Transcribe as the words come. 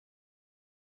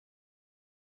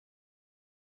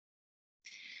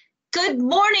Good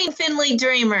morning, Finley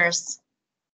Dreamers.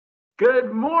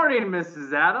 Good morning,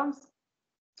 Mrs. Adams.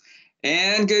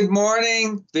 And good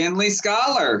morning, Finley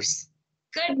Scholars.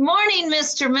 Good morning,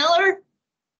 Mr. Miller.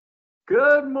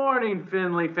 Good morning,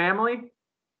 Finley family.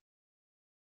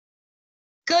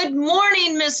 Good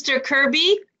morning, Mr.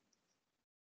 Kirby.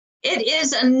 It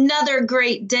is another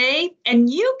great day, and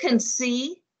you can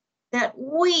see that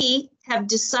we have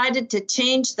decided to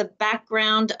change the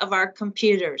background of our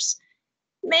computers.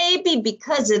 Maybe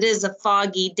because it is a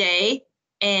foggy day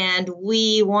and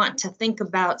we want to think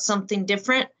about something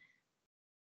different.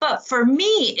 But for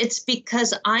me, it's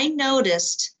because I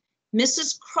noticed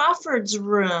Mrs. Crawford's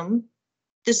room,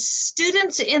 the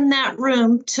students in that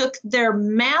room took their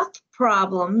math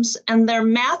problems and their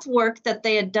math work that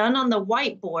they had done on the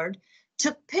whiteboard,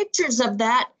 took pictures of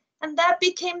that, and that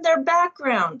became their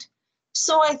background.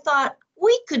 So I thought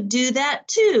we could do that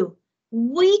too.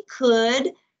 We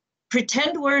could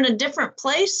pretend we're in a different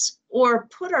place or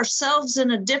put ourselves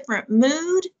in a different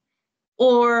mood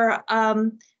or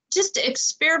just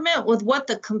experiment with what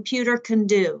the computer can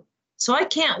do. So I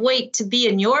can't wait to be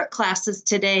in your classes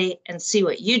today and see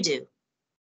what you do.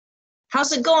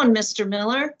 How's it going, Mr.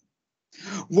 Miller?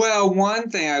 Well, one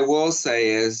thing I will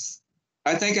say is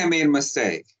I think I made a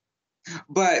mistake.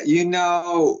 But you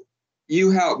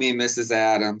helped me, Mrs.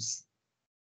 Adams.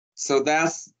 So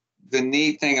that's the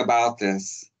neat thing about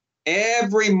this.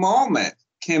 Every moment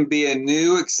can be a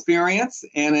new experience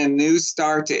and a new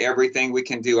start to everything we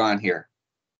can do on here.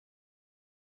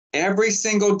 Every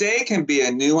single day can be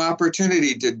a new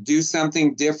opportunity to do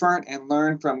something different and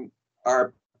learn from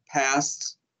our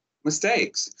past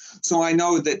mistakes. So I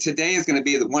know that today is going to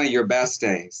be one of your best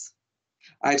days.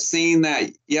 I've seen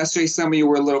that yesterday some of you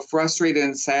were a little frustrated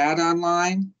and sad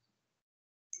online,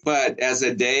 but as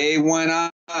the day went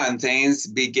on, things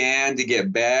began to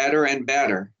get better and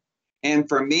better. And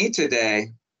for me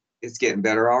today, it's getting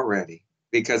better already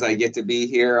because I get to be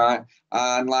here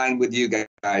online with you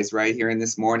guys right here in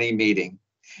this morning meeting.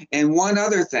 And one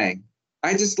other thing,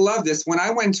 I just love this. When I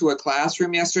went to a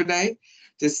classroom yesterday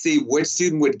to see which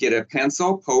student would get a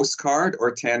pencil, postcard,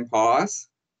 or 10 paws,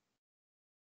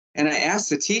 and I asked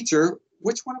the teacher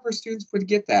which one of her students would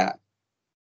get that.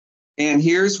 And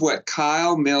here's what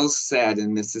Kyle Mills said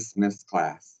in Mrs. Smith's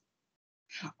class.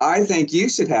 I think you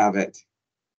should have it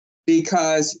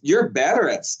because you're better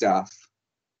at stuff.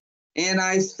 And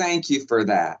I thank you for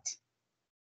that.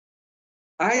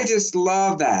 I just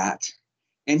love that.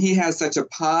 And he has such a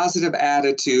positive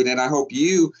attitude, and I hope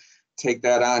you take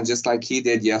that on just like he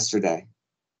did yesterday.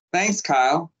 Thanks,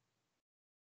 Kyle.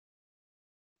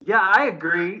 Yeah, I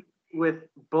agree with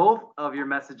both of your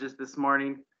messages this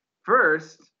morning.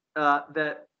 First,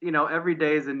 that every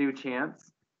day is a new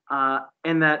chance,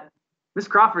 and that Miss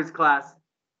Crawford's class,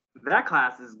 that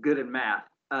class is good in math,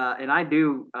 and I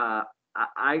do.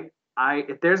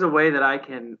 If there's a way that I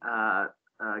can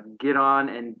get on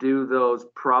and do those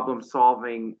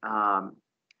problem-solving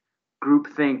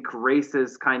groupthink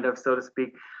races, kind of, so to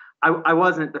speak, I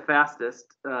wasn't the fastest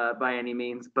by any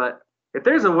means, but if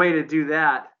there's a way to do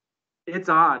that, it's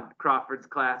on, Crawford's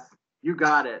class. You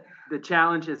got it. The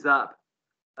challenge is up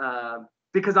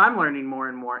because I'm learning more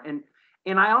and more.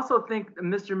 And I also think,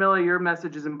 Mr. Miller, your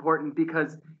message is important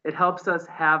because it helps us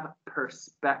have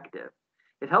perspective.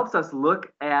 It helps us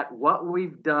look at what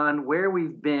we've done, where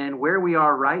we've been, where we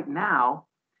are right now,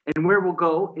 and where we'll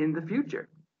go in the future.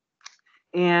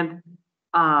 And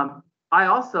I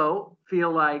also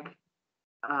feel like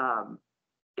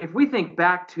if we think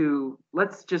back to,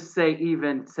 let's just say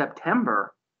even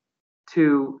September,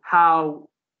 to how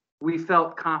we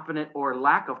felt confident or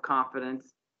lack of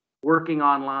confidence working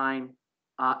online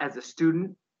as a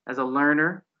student, as a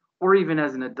learner, or even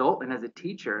as an adult and as a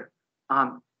teacher,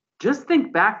 just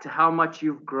think back to how much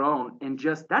you've grown in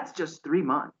that's just 3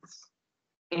 months.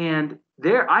 And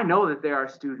I know that there are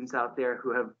students out there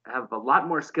who have a lot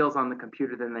more skills on the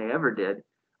computer than they ever did.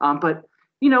 But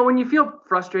when you feel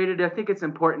frustrated, I think it's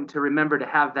important to remember to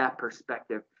have that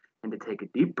perspective and to take a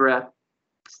deep breath,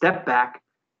 step back,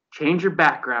 change your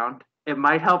background. It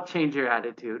might help change your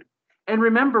attitude. And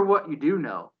remember what you do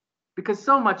know. Because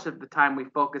so much of the time we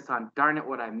focus on, darn it,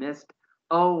 what I missed.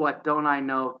 Oh, what don't I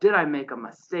know? Did I make a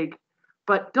mistake?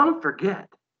 But don't forget,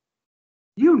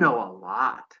 you know a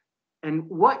lot. And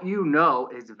what you know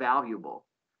is valuable.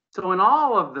 So in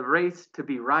all of the race to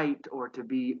be right or to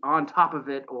be on top of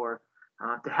it or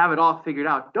to have it all figured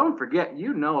out, don't forget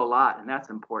you know a lot, and that's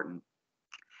important.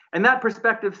 And that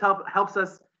perspective helps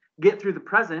us get through the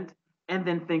present and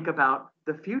then think about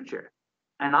the future.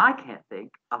 And I can't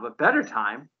think of a better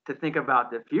time to think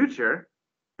about the future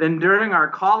than during our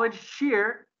college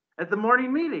cheer at the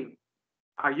morning meeting.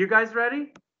 Are you guys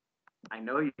ready? I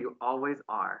know you always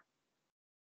are.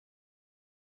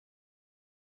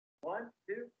 1,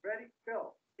 2, ready,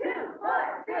 go. 2,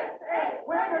 4, 6, 8.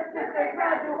 When does they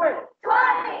graduate?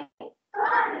 20,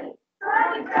 20,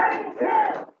 20,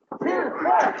 32. 2,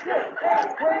 4, 6,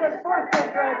 8. When does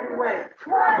birthday graduate?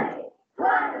 20,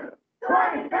 20,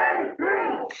 20,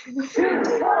 33. 2,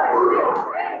 4, 6,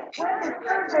 8. When does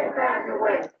birthday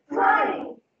graduate?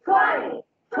 20, 20,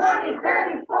 20,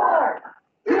 34.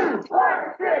 2,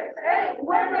 4, 6, 8.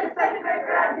 When does second grade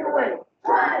graduate?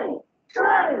 20,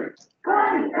 20,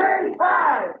 20,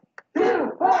 35.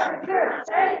 2, 4, 6,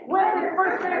 8. When does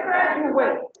first grade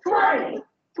graduate? 20,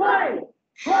 20,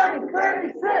 20,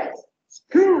 36.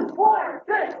 2, 4,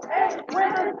 6, 8.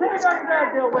 When does kindergarten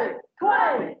graduate?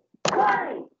 20,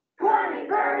 20, 20,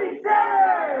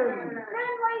 37.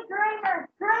 Greenway Dreamers,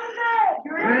 dream big.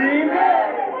 Dream big.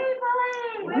 We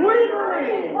believe. We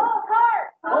believe. Whole heart.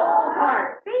 Whole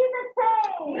heart. Be the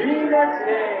same. Be the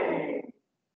same.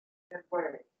 This way.